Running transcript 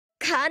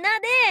かな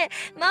で、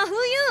真冬、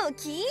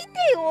聞い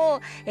てよ。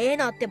エ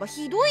ナってば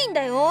ひどいん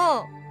だ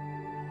よ。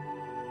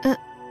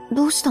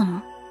どうした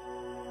の？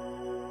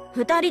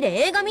二人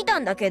で映画見た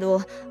んだけ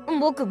ど、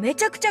僕め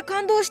ちゃくちゃ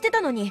感動して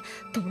たのに、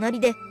隣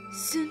で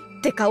スン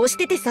って顔し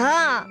てて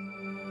さ、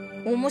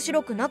面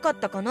白くなかっ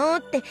たかな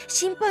って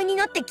心配に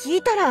なって聞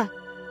いたら、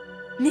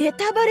ネ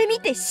タバレ見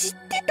て知って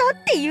た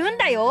って言うん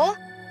だよ。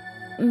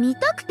見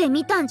たくて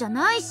見たんじゃ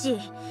ないし、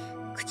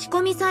口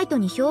コミサイト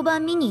に評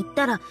判見に行っ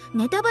たら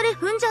ネタバレ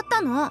踏んじゃっ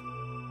たの。あ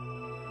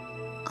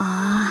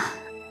あ、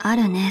あ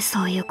るね、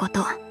そういうこ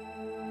と。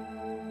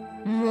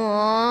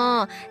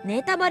もう、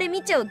ネタバレ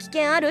見ちゃう危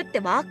険あるって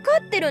分か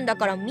ってるんだ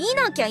から見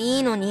なきゃい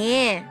いの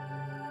に。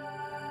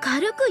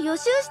軽く予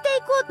習して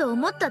いこうと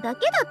思っただ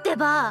けだって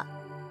ば。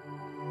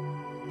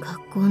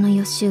学校の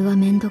予習は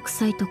めんどく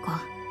さいと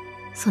か、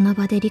その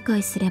場で理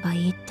解すれば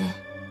いいって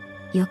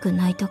よく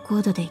ナイトコ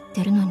ードで言っ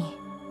てるのに。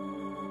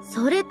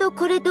それと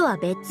これとは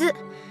別。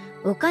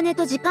お金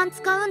と時間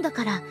使うんだ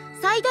から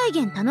最大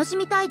限楽し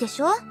みたいで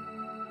しょ。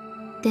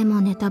でも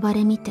ネタバ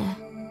レ見て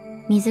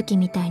水木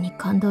みたいに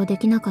感動で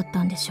きなかっ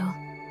たんでしょ。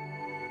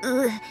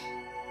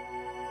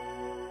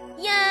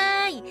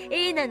やー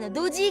い、エナの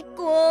ドジっ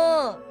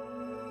子。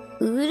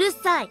うる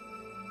さい。